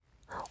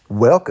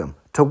Welcome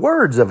to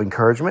Words of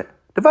Encouragement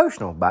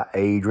Devotional by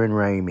Adrian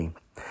Ramey.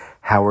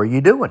 How are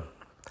you doing?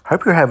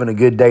 Hope you're having a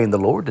good day in the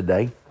Lord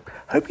today.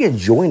 Hope you're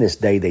enjoying this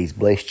day that He's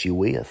blessed you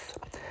with.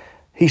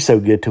 He's so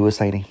good to us,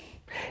 ain't He?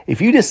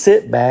 If you just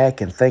sit back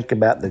and think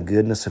about the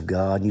goodness of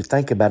God, and you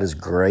think about His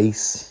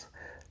grace,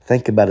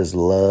 think about His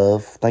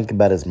love, think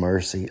about His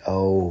mercy,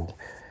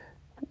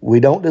 we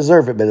don't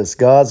deserve it, but it's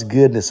God's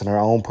goodness in our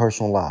own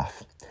personal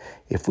life.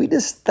 If we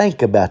just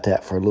think about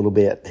that for a little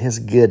bit, His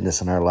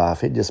goodness in our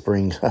life, it just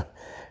brings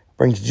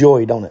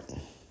joy, don't it?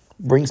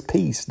 Brings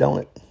peace, don't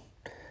it?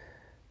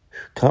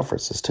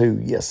 Comforts us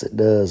too. Yes, it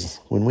does.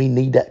 When we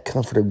need that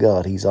comfort of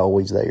God, He's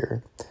always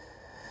there.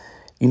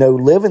 You know,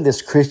 living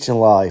this Christian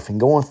life and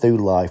going through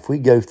life, we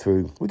go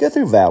through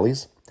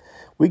valleys.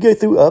 We go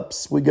through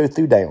ups. We go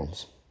through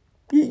downs.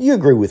 You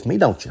agree with me,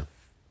 don't you?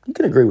 You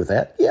can agree with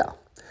that. Yeah.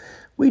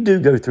 We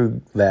do go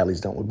through valleys,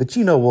 don't we? But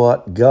you know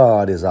what?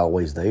 God is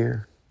always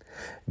there.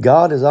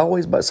 God is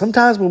always, but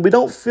sometimes when we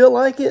don't feel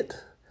like it,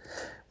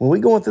 when we're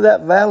going through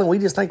that valley, we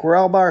just think we're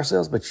all by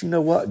ourselves. But you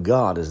know what?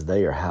 God is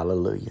there.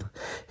 Hallelujah.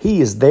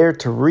 He is there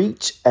to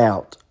reach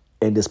out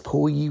and just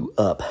pull you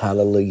up.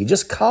 Hallelujah.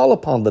 Just call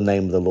upon the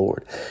name of the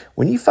Lord.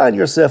 When you find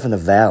yourself in a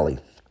valley,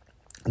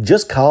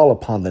 just call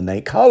upon the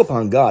name. Call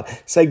upon God.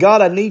 Say,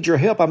 God, I need your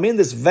help. I'm in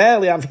this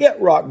valley. I've hit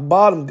rock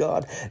bottom,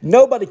 God.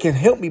 Nobody can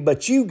help me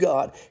but you,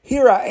 God.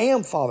 Here I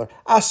am, Father.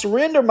 I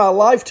surrender my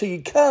life to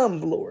you.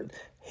 Come, Lord.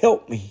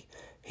 Help me.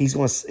 He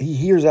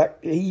hears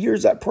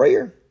that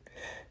prayer.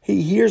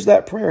 He hears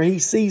that prayer. He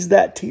sees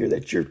that tear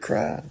that you're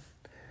crying.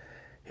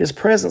 His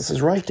presence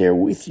is right there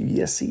with you.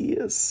 Yes, He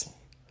is.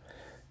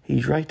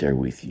 He's right there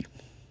with you.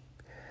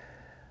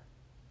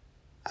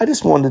 I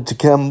just wanted to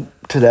come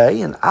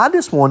today and I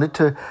just wanted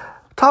to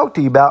talk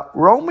to you about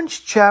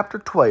Romans chapter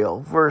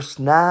 12, verse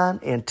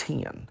 9 and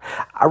 10.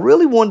 I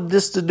really wanted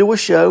this to do a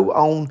show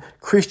on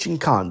Christian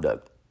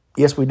conduct.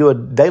 Yes, we do a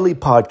daily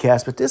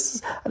podcast, but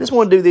I just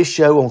want to do this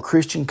show on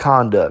Christian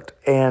conduct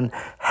and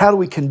how do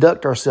we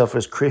conduct ourselves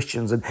as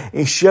Christians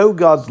and show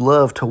God's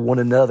love to one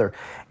another.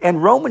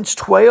 And Romans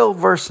 12,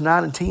 verse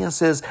 9 and 10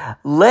 says,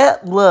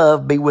 let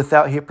love be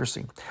without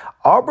hypocrisy.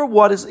 Arbor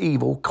what is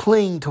evil,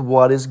 cling to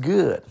what is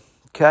good.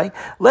 Okay?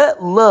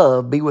 Let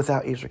love be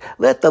without hypocrisy.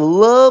 Let the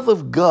love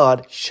of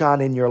God shine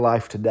in your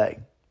life today.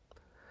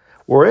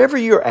 Wherever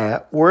you're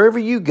at, wherever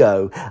you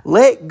go,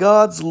 let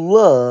God's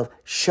love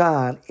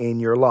shine in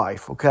your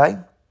life, okay?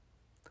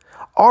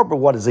 Arbor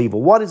what is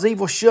evil. What is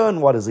evil? Shun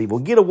what is evil.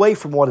 Get away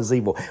from what is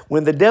evil.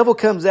 When the devil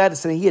comes at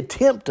us and he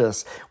tempts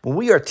us, when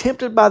we are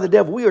tempted by the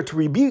devil, we are to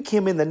rebuke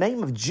him in the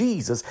name of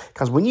Jesus.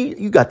 Because when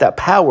you got that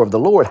power of the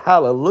Lord,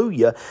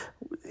 hallelujah,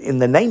 in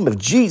the name of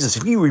Jesus,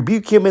 if you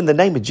rebuke him in the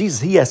name of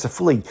Jesus, he has to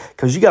flee.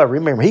 Because you got to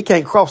remember, he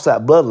can't cross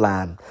that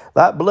bloodline.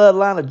 That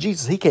bloodline of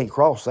Jesus, he can't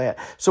cross that.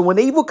 So when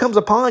evil comes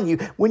upon you,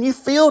 when you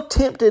feel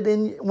tempted,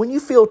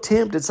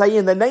 say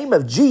in the name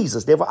of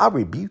Jesus, devil, I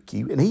rebuke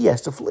you, and he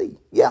has to flee.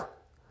 Yeah.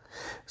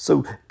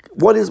 So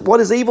what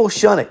is evil?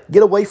 Shun it.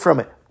 Get away from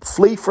it.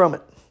 Flee from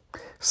it.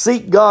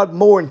 Seek God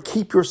more and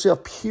keep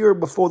yourself pure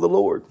before the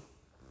Lord.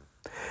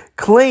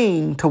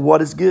 Cling to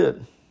what is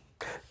good.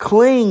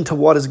 Cling to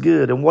what is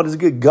good. And what is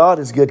good? God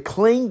is good.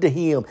 Cling to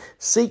Him.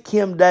 Seek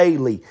Him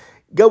daily.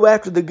 Go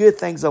after the good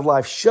things of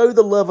life. Show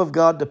the love of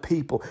God to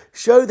people.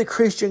 Show the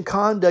Christian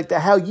conduct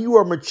that how you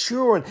are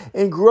maturing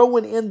and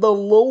growing in the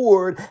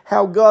Lord,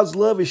 how God's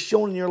love is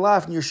shown in your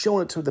life and you're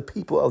showing it to the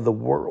people of the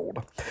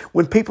world.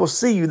 When people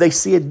see you, they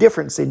see a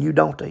difference in you,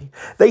 don't they?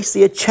 They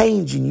see a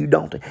change in you,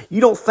 don't they? You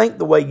don't think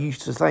the way you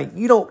used to think.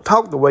 You don't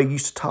talk the way you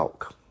used to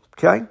talk.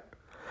 Okay?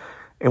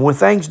 And when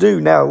things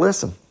do, now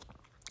listen,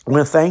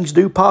 when things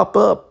do pop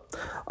up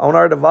on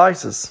our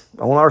devices,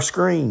 on our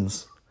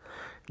screens,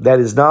 that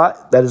is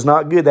not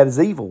good. That is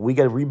evil. We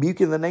got to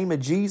rebuke in the name of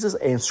Jesus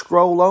and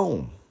scroll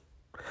on.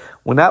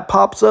 When that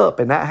pops up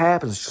and that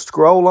happens,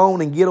 scroll on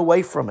and get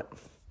away from it.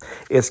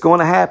 It's going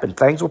to happen.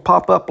 Things will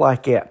pop up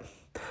like that.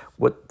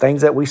 What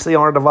things that we see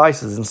on our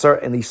devices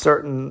and these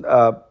certain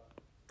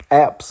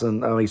apps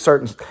and these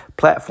certain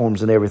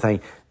platforms and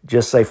everything.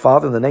 Just say,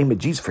 Father, in the name of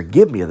Jesus,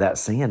 forgive me of that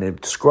sin.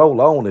 And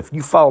scroll on. If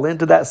you fall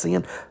into that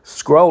sin,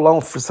 scroll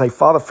on. Say,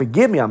 Father,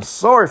 forgive me. I'm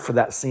sorry for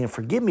that sin.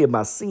 Forgive me of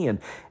my sin.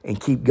 And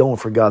keep going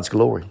for God's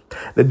glory.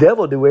 The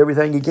devil will do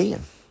everything he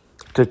can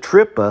to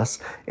trip us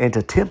and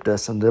to tempt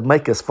us and to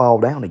make us fall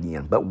down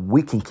again. But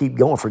we can keep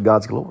going for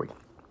God's glory.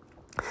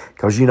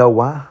 Because you know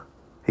why?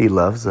 He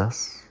loves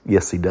us.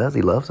 Yes, He does.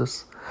 He loves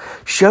us.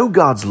 Show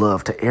God's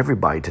love to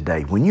everybody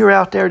today. When you're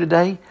out there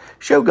today,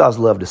 show God's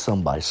love to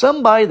somebody.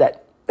 Somebody that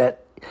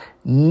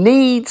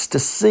needs to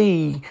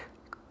see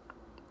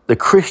the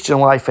Christian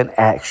life in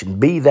action.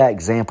 Be that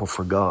example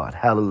for God.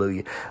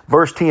 Hallelujah.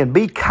 Verse 10,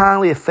 be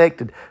kindly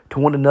affected to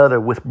one another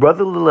with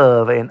brotherly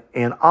love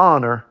and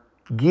honor,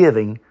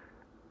 giving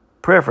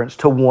preference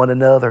to one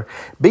another.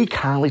 Be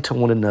kindly to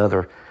one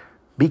another.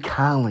 Be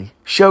kindly.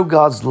 Show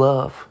God's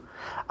love.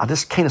 I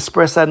just can't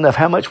express that enough,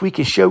 how much we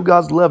can show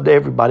God's love to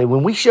everybody.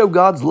 When we show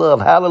God's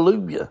love,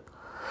 hallelujah,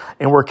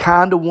 and we're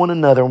kind to one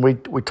another, and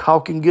we're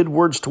talking good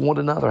words to one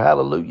another,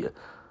 hallelujah,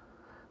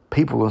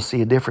 people are going to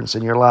see a difference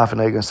in your life,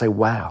 and they're going to say,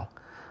 wow,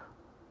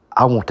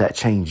 I want that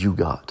change you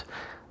got.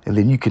 And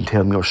then you can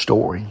tell them your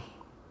story.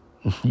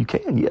 You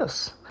can,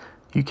 yes.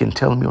 You can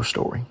tell them your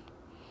story.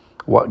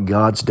 What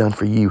God's done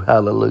for you.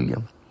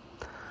 Hallelujah.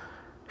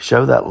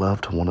 Show that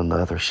love to one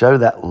another. Show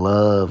that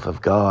love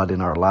of God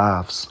in our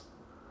lives.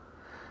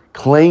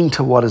 Cling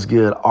to what is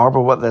good.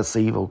 Arbor what that's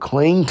evil.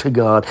 Cling to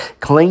God.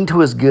 Cling to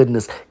His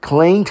goodness.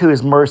 Cling to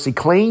His mercy.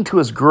 Cling to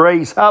His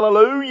grace.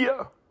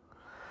 Hallelujah.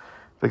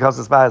 Because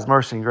it's by His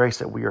mercy and grace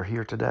that we are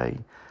here today.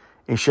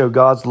 And show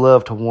God's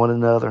love to one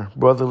another.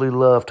 Brotherly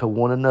love to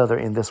one another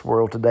in this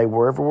world today.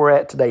 Wherever we're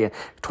at today, in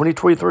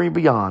 2023 and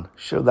beyond.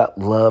 Show that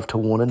love to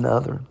one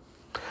another.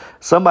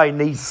 Somebody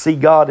needs to see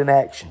God in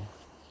action.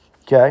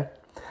 Okay?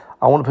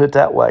 I want to put it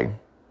that way.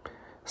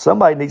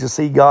 Somebody needs to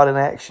see God in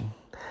action.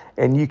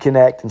 And you can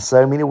act in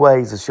so many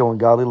ways as showing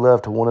godly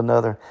love to one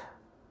another.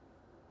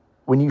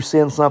 When you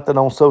send something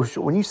on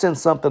social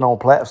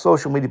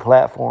media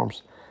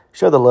platforms,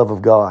 show the love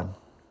of God.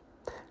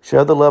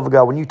 Show the love of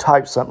God. When you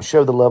type something,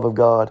 show the love of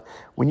God.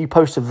 When you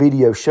post a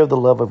video, show the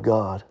love of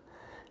God.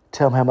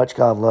 Tell them how much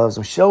God loves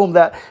them. Show them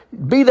that.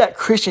 Be that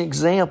Christian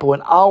example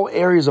in all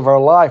areas of our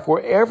life,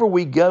 wherever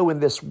we go in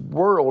this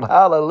world.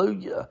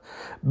 Hallelujah.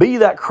 Be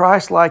that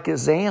Christ-like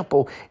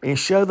example and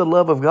show the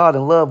love of God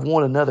and love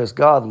one another as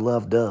God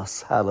loved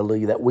us.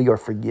 Hallelujah. That we are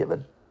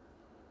forgiven.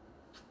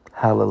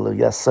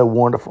 Hallelujah. That's so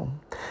wonderful.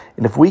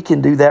 And if we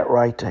can do that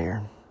right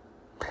there,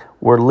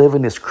 we're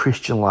living this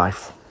Christian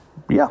life.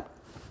 Yeah.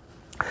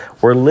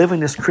 We're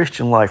living this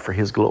Christian life for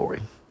His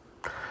glory.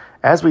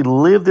 As we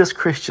live this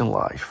Christian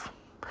life,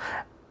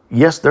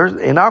 yes, there's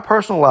in our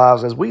personal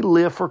lives, as we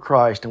live for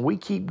Christ and we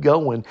keep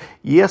going,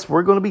 yes,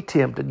 we're going to be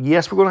tempted.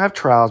 Yes, we're going to have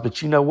trials,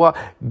 but you know what?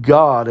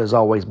 God is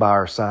always by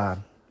our side.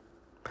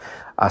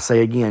 I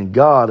say again,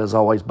 God is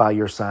always by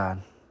your side.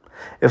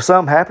 If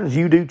something happens,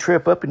 you do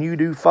trip up and you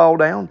do fall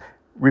down,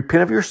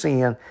 repent of your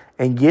sin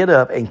and get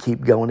up and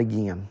keep going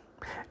again.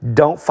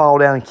 Don't fall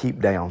down and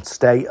keep down.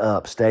 Stay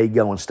up, stay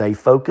going, stay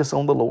focused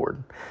on the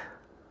Lord.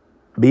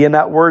 Be in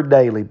that word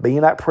daily, be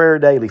in that prayer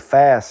daily,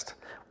 fast,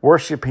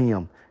 worship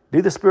Him.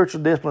 Do the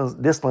spiritual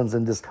disciplines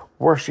and just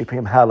worship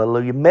Him.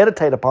 Hallelujah.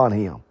 Meditate upon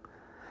Him.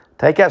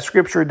 Take out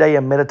Scripture a day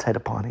and meditate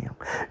upon Him.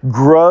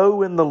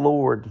 Grow in the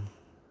Lord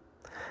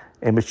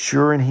and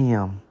mature in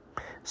Him,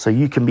 so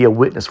you can be a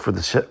witness for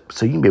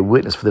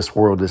this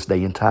world this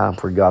day and time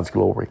for God's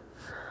glory.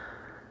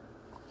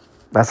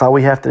 That's all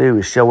we have to do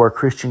is show our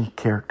Christian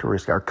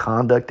characteristics, our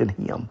conduct in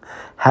Him.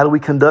 How do we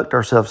conduct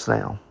ourselves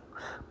now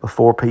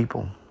before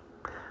people?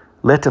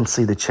 Let them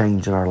see the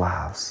change in our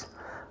lives.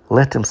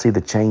 Let them see the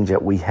change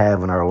that we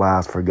have in our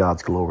lives for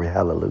God's glory.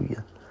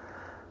 Hallelujah.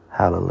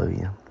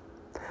 Hallelujah.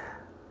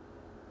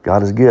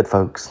 God is good,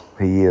 folks.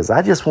 He is.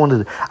 I just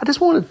wanted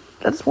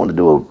to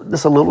do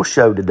just a little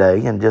show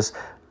today and just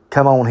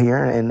come on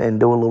here and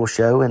do a little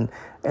show and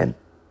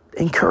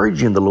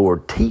encourage you in the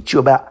Lord. Teach you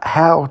about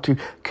how to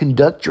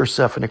conduct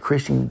yourself in a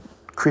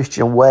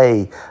Christian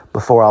way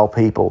before all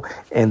people.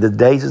 And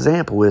today's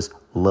example is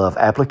love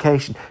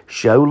application.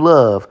 Show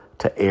love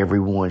to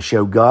everyone.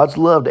 Show God's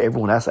love to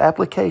everyone. That's the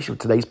application of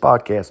today's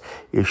podcast,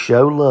 is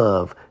show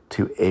love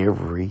to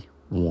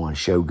everyone.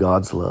 Show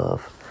God's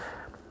love.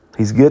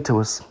 He's good to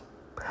us.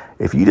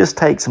 If you just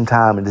take some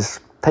time and just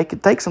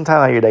take some time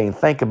out of your day and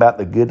think about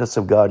the goodness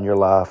of God in your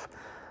life,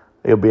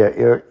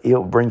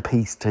 it'll bring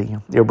peace to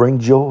you. It'll bring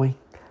joy.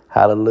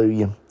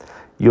 Hallelujah.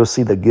 You'll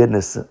see the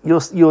goodness.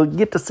 You'll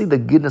get to see the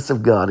goodness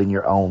of God in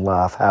your own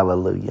life.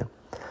 Hallelujah.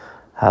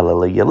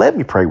 Hallelujah. Let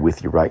me pray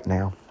with you right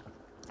now.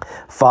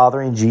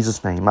 Father, in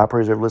Jesus' name, I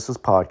pray as everyone listens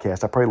to this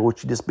podcast, I pray,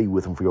 Lord, you just be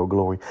with them for your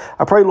glory.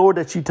 I pray, Lord,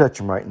 that you touch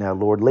them right now,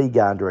 Lord. Lead,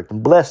 guide, and direct them.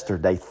 Bless their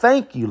day.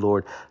 Thank you,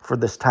 Lord, for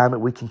this time that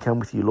we can come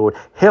with you, Lord.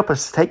 Help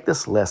us take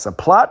this lesson,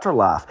 apply it to our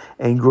life,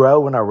 and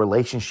grow in our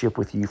relationship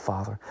with you,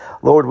 Father.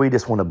 Lord, we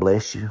just want to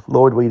bless you.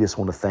 Lord, we just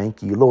want to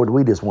thank you. Lord,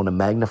 we just want to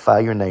magnify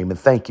your name. And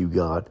thank you,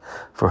 God,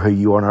 for who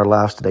you are in our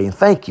lives today. And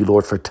thank you,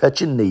 Lord, for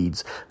touching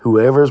needs,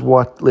 whoever is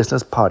listening to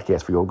this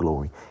podcast, for your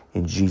glory.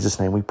 In Jesus'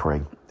 name we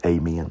pray.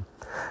 Amen.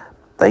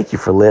 Thank you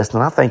for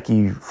listening. I thank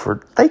you for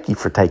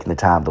taking the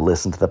time to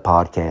listen to the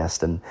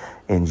podcast and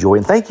enjoy.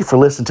 And thank you for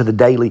listening to the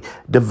daily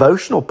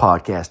devotional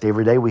podcast.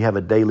 Every day we have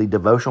a daily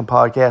devotional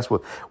podcast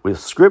with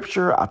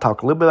Scripture. I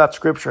talk a little bit about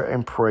Scripture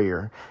and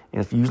prayer.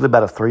 And it's usually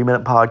about a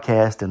 3-minute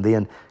podcast. And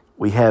then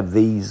we have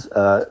these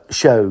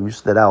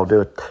shows that I'll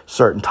do a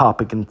certain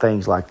topic and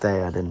things like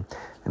that and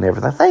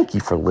everything. Thank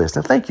you for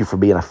listening. Thank you for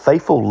being a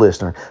faithful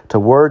listener to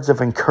Words of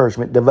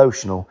Encouragement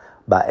Devotional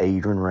by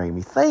Adrian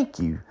Ramey. Thank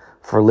you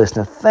for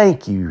listening.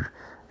 Thank you.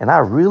 And I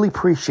really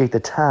appreciate the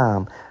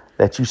time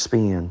that you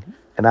spend.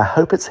 And I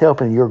hope it's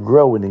helping you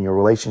growing in your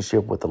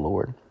relationship with the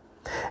Lord.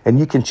 And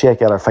you can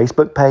check out our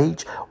Facebook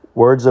page,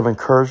 Words of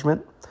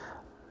Encouragement,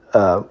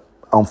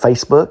 on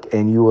Facebook,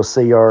 and you will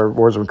see our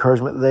Words of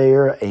Encouragement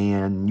there,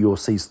 and you'll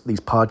see these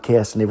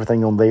podcasts and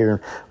everything on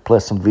there,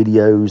 plus some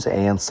videos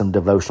and some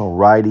devotional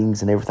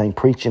writings and everything,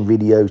 preaching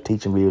videos,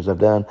 teaching videos I've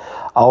done.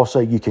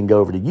 Also, you can go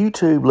over to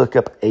YouTube, look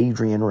up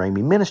Adrian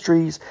Ramey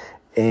Ministries,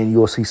 and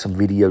you'll see some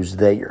videos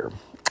there.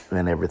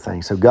 and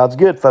everything. So God's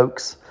good,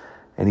 folks,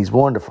 and He's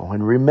wonderful.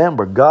 And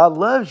remember, God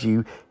loves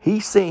you. He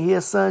sent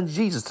His Son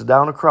Jesus to die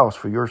on the cross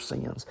for your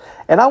sins.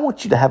 And I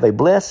want you to have a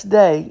blessed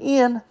day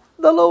in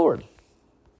the Lord.